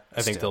 yeah,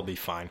 I think they'll be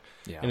fine.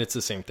 Yeah. And it's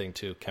the same thing,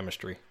 too,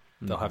 chemistry.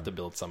 They'll have to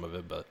build some of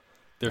it, but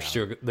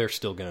they're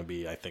still going to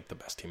be, I think, the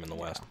best team in the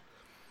West.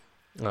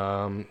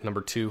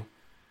 Number 2,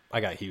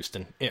 I got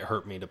Houston. It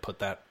hurt me to put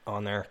that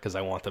on there because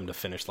I want them to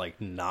finish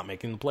not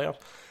making the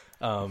playoffs.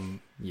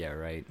 Yeah,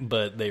 right.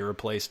 But they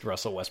replaced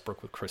Russell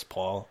Westbrook with Chris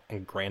Paul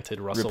and granted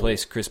Russell...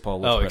 Replace Chris Paul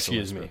with Russell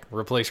Westbrook.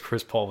 Replace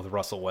Chris Paul with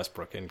Russell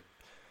Westbrook, and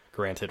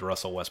granted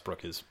Russell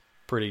Westbrook is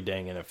pretty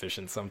dang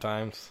inefficient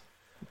sometimes,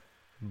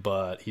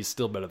 but he's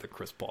still better than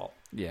Chris Paul.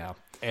 Yeah.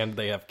 And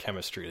they have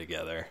chemistry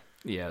together.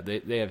 Yeah,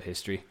 they have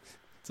history.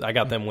 So I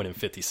got them winning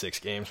 56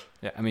 games.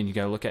 Yeah, I mean, you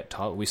got to look at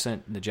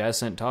the Jazz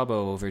sent Tabo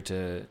over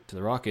to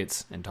the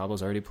Rockets, and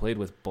Tabo's already played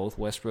with both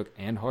Westbrook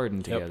and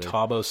Harden together. Yep,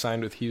 Tabo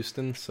signed with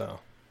Houston, so...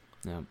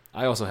 Yeah,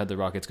 I also had the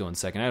Rockets going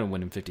second. I had them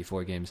winning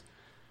 54 games.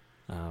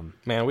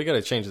 Man, we got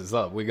to change this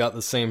up. We got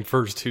the same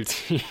first two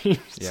teams.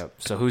 Yeah.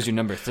 So who's your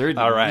number third?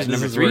 All right,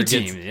 number three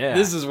team. Yeah.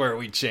 This is where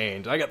we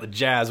change. I got the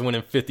Jazz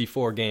winning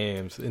 54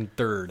 games in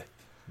third.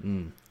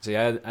 See,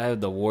 I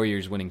had the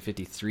Warriors winning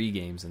 53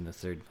 games in the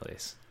third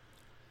place.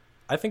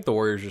 I think the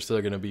Warriors are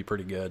still going to be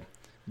pretty good.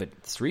 But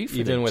 3 for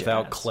even the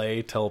without Jazz.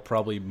 Clay till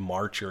probably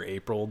March or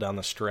April down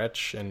the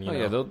stretch, and you know,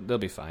 yeah, they'll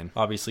be fine.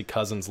 Obviously,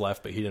 Cousins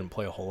left, but he didn't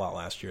play a whole lot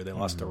last year. They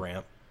lost to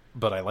Ramp,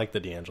 but I like the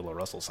D'Angelo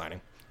Russell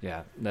signing.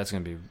 Yeah, that's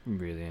going to be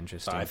really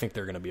interesting. I think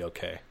they're going to be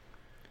okay.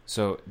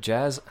 So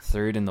Jazz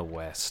third in the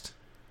West.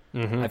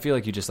 Mm-hmm. I feel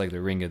like you just like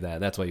the ring of that.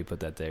 That's why you put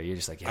that there. You're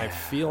just like, yeah. I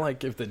feel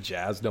like if the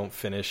Jazz don't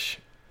finish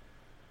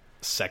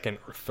second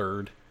or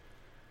third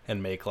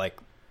and make like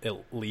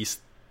at least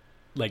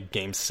like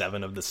game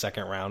 7 of the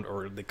second round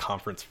or the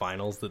conference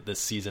finals, that this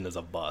season is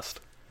a bust.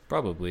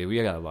 Probably. We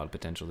got a lot of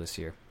potential this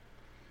year.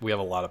 We have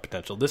a lot of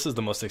potential. This is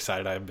the most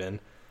excited I've been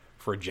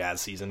for a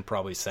Jazz season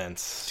probably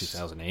since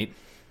 2008.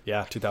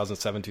 Yeah,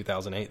 2007,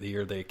 2008, the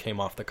year they came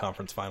off the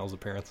conference finals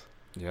appearance.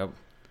 Yep.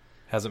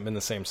 Hasn't been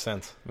the same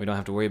since. We don't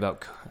have to worry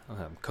about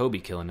Kobe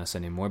killing us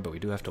anymore, but we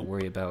do have to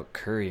worry about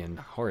Curry and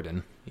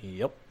Harden.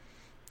 Yep.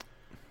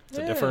 It's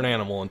a different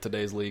animal in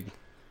today's league.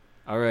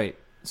 All right.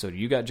 So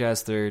you got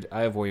Jazz third.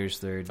 I have Warriors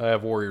third. I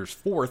have Warriors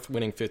fourth,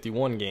 winning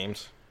 51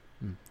 games.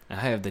 I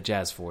have the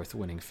Jazz fourth,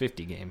 winning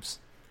 50 games.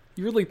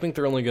 You really think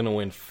they're only going to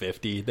win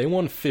 50? They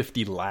won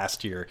 50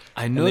 last year.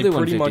 I know and they they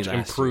won pretty 50 much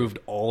last improved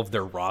all of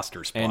their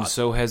roster spots. And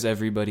so has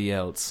everybody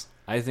else.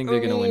 I think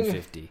they're going to win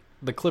 50.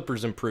 The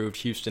Clippers improved.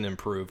 Houston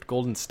improved.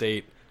 Golden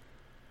State,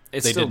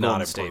 It's they still did not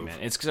Golden State, improve.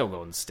 man. It's still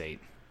Golden State.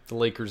 the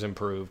Lakers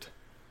improved.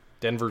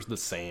 Denver's the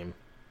same.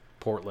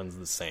 Portland's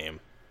the same.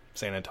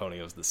 San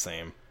Antonio's the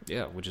same.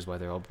 Yeah, which is why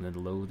they're all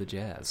below the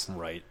Jazz.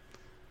 Right.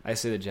 I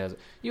say the Jazz.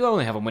 You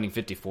only have them winning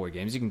 54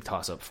 games. You can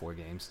toss up 4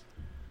 games.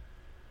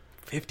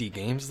 50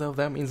 games, though?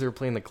 That means they're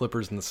playing the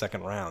Clippers in the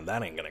second round.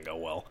 That ain't going to go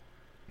well.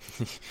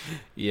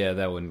 Yeah,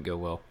 that wouldn't go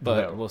well.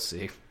 But No. we'll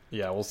see.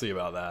 Yeah, we'll see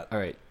about that. All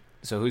right.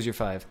 So who's your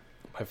 5?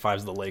 My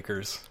 5's the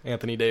Lakers.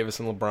 Anthony Davis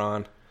and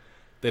LeBron.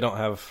 They don't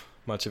have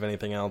much of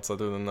anything else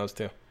other than those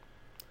two.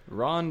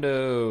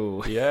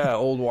 Rondo. Yeah,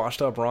 old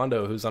washed-up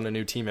Rondo, who's on a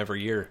new team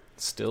every year.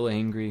 Still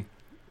angry.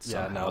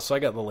 Yeah, somehow. no. So I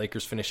got the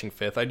Lakers finishing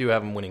 5th. I do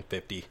have them winning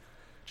 50.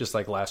 Just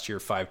like last year,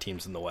 5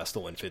 teams in the West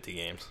will win 50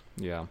 games.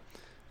 Yeah.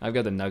 I've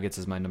got the Nuggets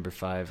as my number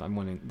 5. I'm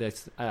winning.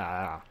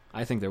 I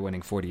think they're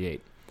winning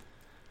 48.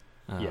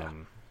 Yeah.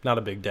 Not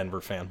a big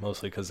Denver fan,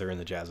 mostly because they're in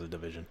the Jazz's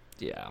division.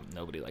 Yeah,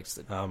 nobody likes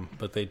the.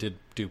 But they did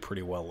do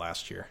pretty well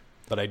last year.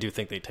 But I do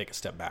think they take a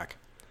step back.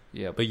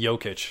 Yeah, But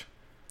Jokic,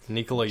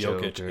 Nikola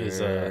Jokic is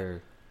a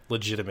Joker.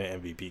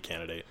 legitimate MVP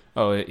candidate.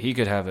 Oh, he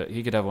could have it.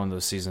 He could have one of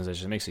those seasons that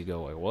just makes you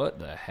go, like, "What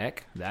the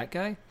heck? That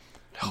guy?"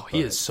 Oh,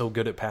 he is so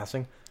good at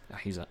passing.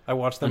 He's a. I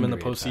watched them in the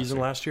Underrated postseason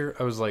passer. last year.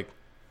 I was like,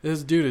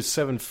 this dude is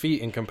 7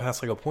 feet and can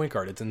pass like a point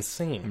guard. It's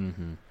insane.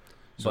 Mm-hmm.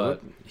 So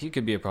But he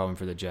could be a problem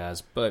for the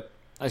Jazz, but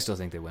I still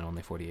think they win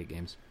only 48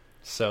 games.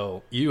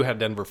 so you had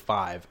Denver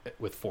 5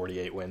 with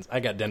 48 wins. I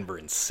got Denver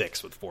in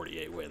 6 with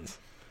 48 wins.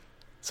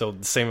 So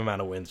the same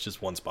amount of wins,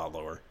 just one spot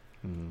lower.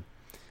 Mm-hmm.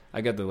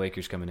 I got the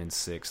Lakers coming in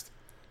 6th,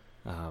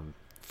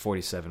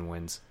 47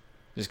 wins,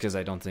 just because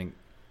I don't think.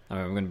 I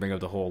mean, I'm going to bring up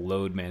the whole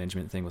load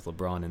management thing with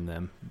LeBron and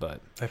them,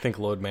 but I think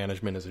load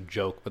management is a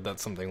joke, but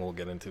that's something we'll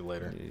get into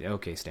later.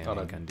 okay, Stan On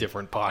Van a Gundy.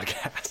 different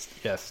podcast.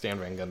 Yes, Stan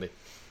Van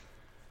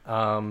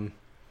Gundy.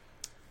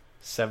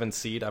 7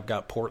 seed, I've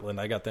got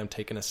Portland. I got them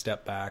taking a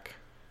step back.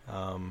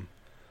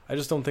 I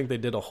just don't think they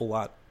did a whole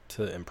lot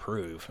to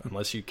improve,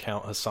 unless you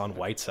count Hassan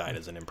Whiteside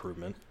as an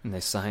improvement. And they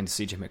signed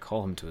C.J.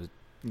 McCollum to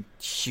a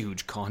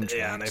huge contract.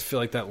 Yeah, and I feel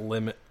like that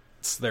limits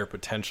their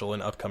potential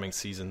in upcoming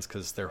seasons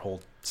because their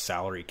whole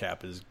salary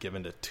cap is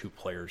given to 2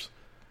 players.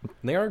 And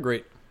they are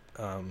great.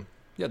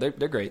 Yeah, they're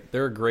great.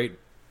 They're a great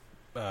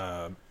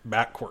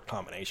backcourt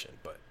combination,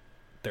 but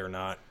they're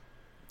not.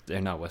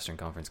 They're not Western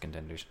Conference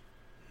contenders.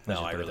 No,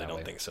 Let's just I put it really that don't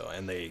way. think so.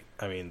 And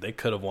they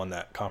could have won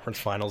that conference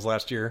finals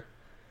last year.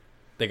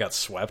 They got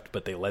swept,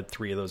 but they led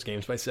 3 of those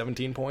games by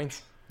 17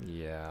 points.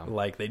 Yeah.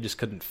 Like, they just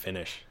couldn't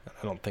finish.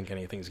 I don't think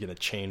anything's going to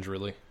change,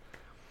 really.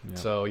 Yeah.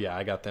 So, yeah,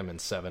 I got them in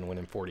 7,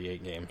 winning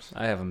 48 games.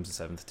 I have them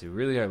 7th too.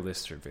 Really, our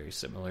lists are very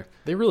similar.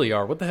 They really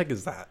are. What the heck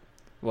is that?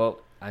 Well,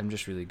 I'm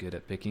just really good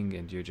at picking,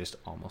 and you're just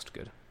almost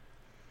good.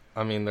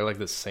 I mean, they're like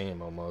the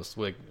same almost.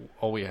 Like,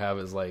 all we have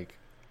is, like,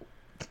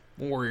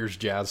 Warriors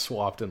Jazz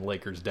swapped and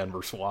Lakers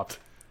Denver swapped.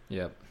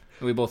 Yep.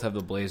 We both have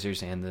the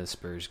Blazers and the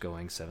Spurs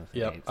going 7th and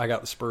Yep, 8th. I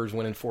got the Spurs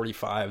winning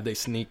 45. They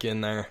sneak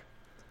in there.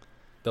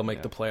 They'll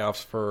make the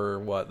playoffs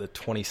for, the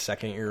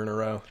 22nd year in a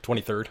row?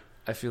 23rd?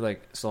 I feel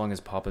like as long as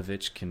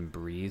Popovich can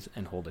breathe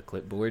and hold a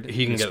clipboard,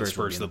 He can the get the Spurs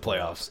will Spurs be to in the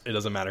playoffs. It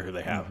doesn't matter who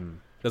they have. Mhm.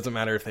 It doesn't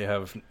matter if they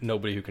have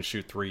nobody who can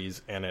shoot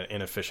threes and an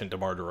inefficient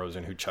DeMar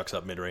DeRozan who chucks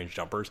up mid-range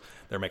jumpers.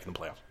 They're making the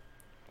playoffs.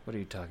 What are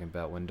you talking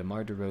about? When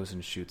DeMar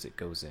DeRozan shoots, it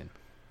goes in.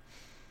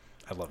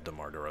 I love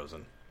DeMar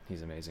DeRozan.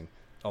 He's amazing.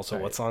 Also,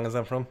 All what right. song is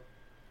that from?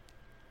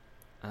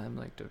 I'm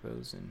like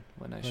DeRozan.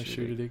 When I When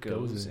shoot it,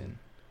 goes in.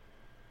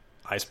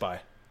 I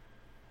Spy.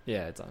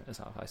 Yeah, it's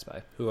off I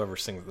Spy. Whoever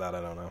sings that,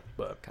 I don't know.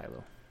 But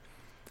Kylo.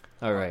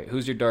 All right,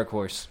 who's your dark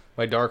horse?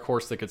 my dark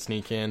horse that could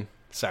sneak in,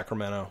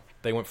 Sacramento.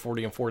 They went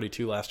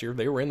 40-42 last year.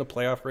 They were in the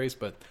playoff race,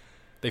 but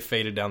they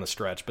faded down the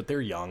stretch. But they're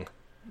young.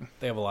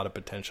 They have a lot of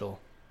potential.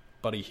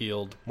 Buddy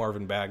Hield,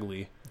 Marvin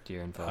Bagley,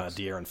 De'Aaron Fox.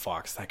 De'Aaron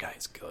Fox. That guy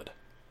is good.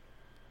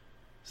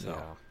 So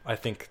Yeah. I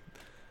think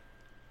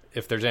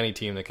if there's any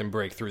team that can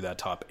break through that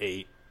top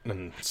 8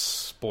 and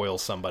spoil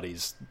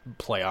somebody's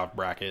playoff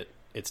bracket,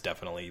 it's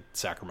definitely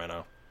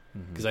Sacramento.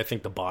 Because I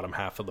think the bottom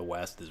half of the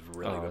West is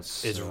really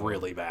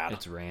really bad.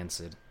 It's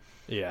rancid.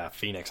 Yeah,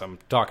 Phoenix. I'm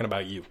talking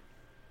about you.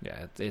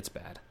 Yeah, it's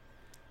bad.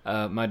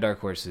 My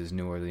dark horse is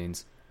New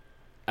Orleans.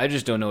 I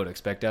just don't know what to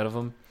expect out of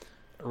them.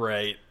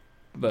 Right.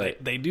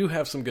 But They do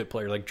have some good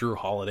players. Like Drew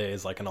Holiday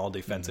is like an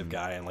all-defensive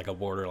guy and like a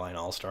borderline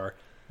all-star.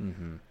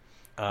 and,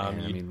 I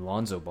mean,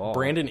 Lonzo Ball.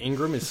 Brandon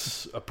Ingram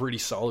is a pretty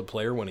solid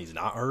player when he's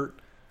not hurt.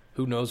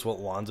 Who knows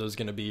what Lonzo's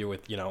going to be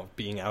with,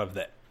 being out of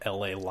the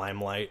LA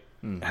limelight,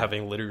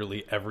 having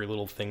literally every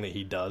little thing that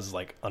he does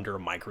like under a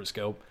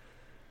microscope.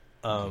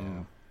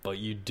 But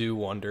you do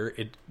wonder.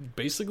 It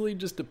basically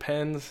just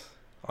depends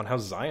on how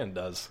Zion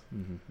does.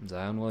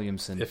 Zion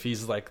Williamson. If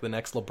he's like the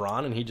next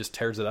LeBron and he just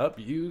tears it up,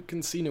 you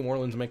can see New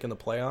Orleans making the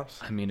playoffs.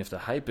 I mean, if the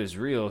hype is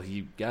real,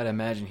 you got to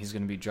imagine he's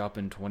going to be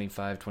dropping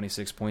 25,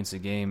 26 points a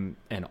game,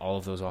 and all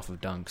of those off of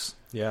dunks.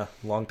 Yeah,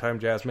 longtime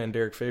Jazzman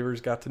Derek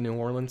Favors got to New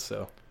Orleans,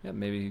 so Yeah,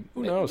 maybe.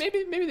 Who knows?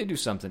 Maybe they do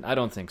something. I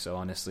don't think so,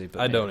 honestly. But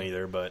I maybe. don't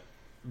either. But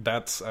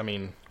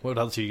what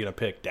else are you gonna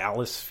pick?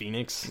 Dallas,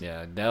 Phoenix?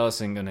 Yeah, Dallas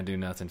ain't going to do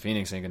nothing.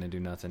 Phoenix ain't going to do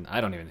nothing. I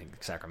don't even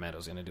think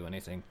Sacramento's going to do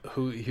anything.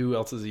 Who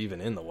else is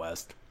even in the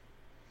West?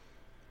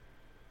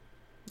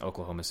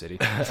 Oklahoma City.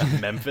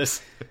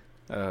 Memphis.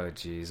 Oh,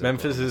 jeez.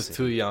 Memphis Oklahoma is City.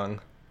 too young,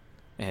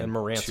 and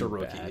Morant's too a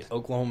rookie. bad.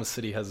 Oklahoma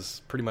City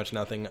has pretty much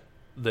nothing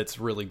that's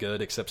really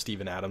good except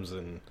Steven Adams,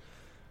 and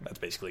that's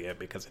basically it.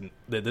 Because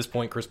at this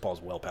point, Chris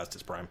Paul's well past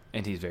his prime,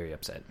 And he's very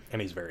upset.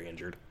 and he's very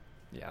injured.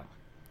 Yeah.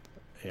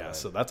 Yeah,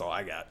 so that's all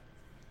I got.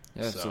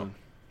 Yeah, So- so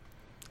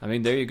I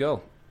mean, there you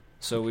go.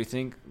 So we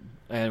think,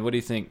 and what do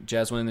you think?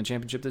 Jazz winning the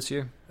championship this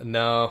year?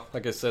 No,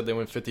 like I said, they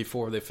went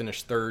 54. They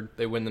finished third.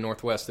 They win the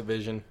Northwest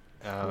Division.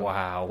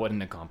 Wow, what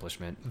an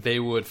accomplishment! They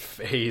would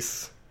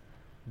face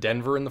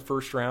Denver in the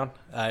first round.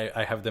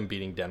 I have them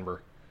beating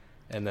Denver.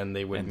 And then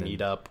they would And then-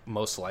 meet up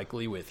most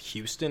likely with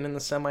Houston in the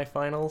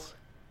semifinals.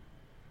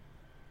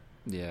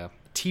 Yeah,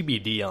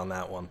 TBD on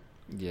that one.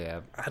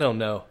 yeah. I don't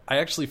know. I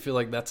actually feel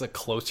like that's a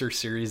closer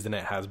series than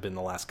it has been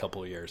the last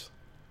couple of years.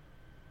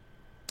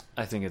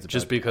 I think it's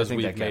Just about- because I think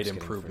we've that made gap's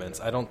getting improvements.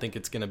 further. I don't think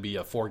it's going to be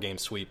a 4-game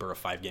sweep or a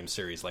 5-game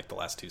series like the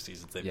last two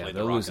seasons they've Yeah, played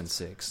they'll the lose in Rockets.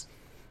 6.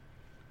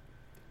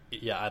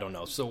 Yeah, I don't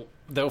know. So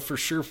they'll for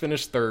sure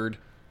finish third.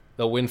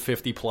 They'll win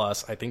 50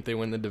 plus. I think they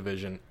win the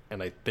division,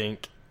 and I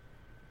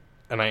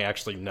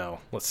actually know.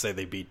 Let's say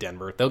they beat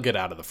Denver. They'll get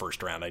out of the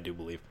first round, I do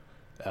believe.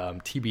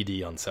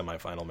 TBD on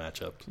semifinal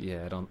matchups.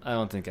 Yeah, I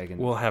don't think I can.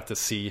 We'll have to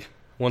see.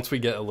 Once we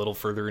get a little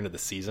further into the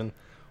season,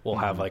 we'll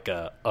have like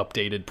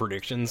updated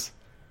predictions,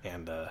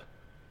 and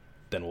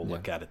then we'll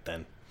look at it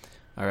then.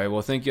 All right.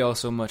 Well, thank you all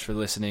so much for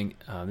listening.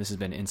 This has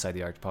been Inside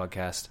the Arc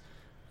podcast.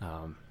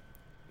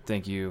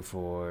 Thank you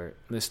for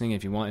listening.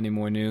 If you want any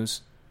more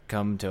news,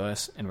 come to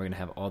us, and we're going to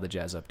have all the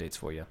Jazz updates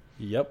for you.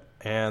 Yep.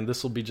 And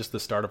this will be just the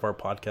start of our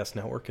podcast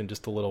network. In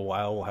just a little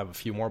while, we'll have a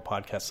few more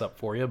podcasts up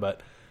for you.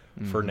 But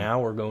for now,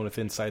 we're going with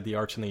Inside the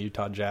Arch and the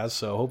Utah Jazz.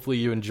 So hopefully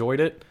you enjoyed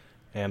it,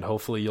 and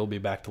hopefully you'll be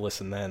back to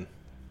listen then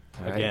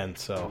All right. again.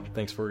 So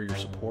thanks for your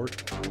support.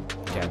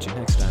 Catch you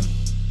next time.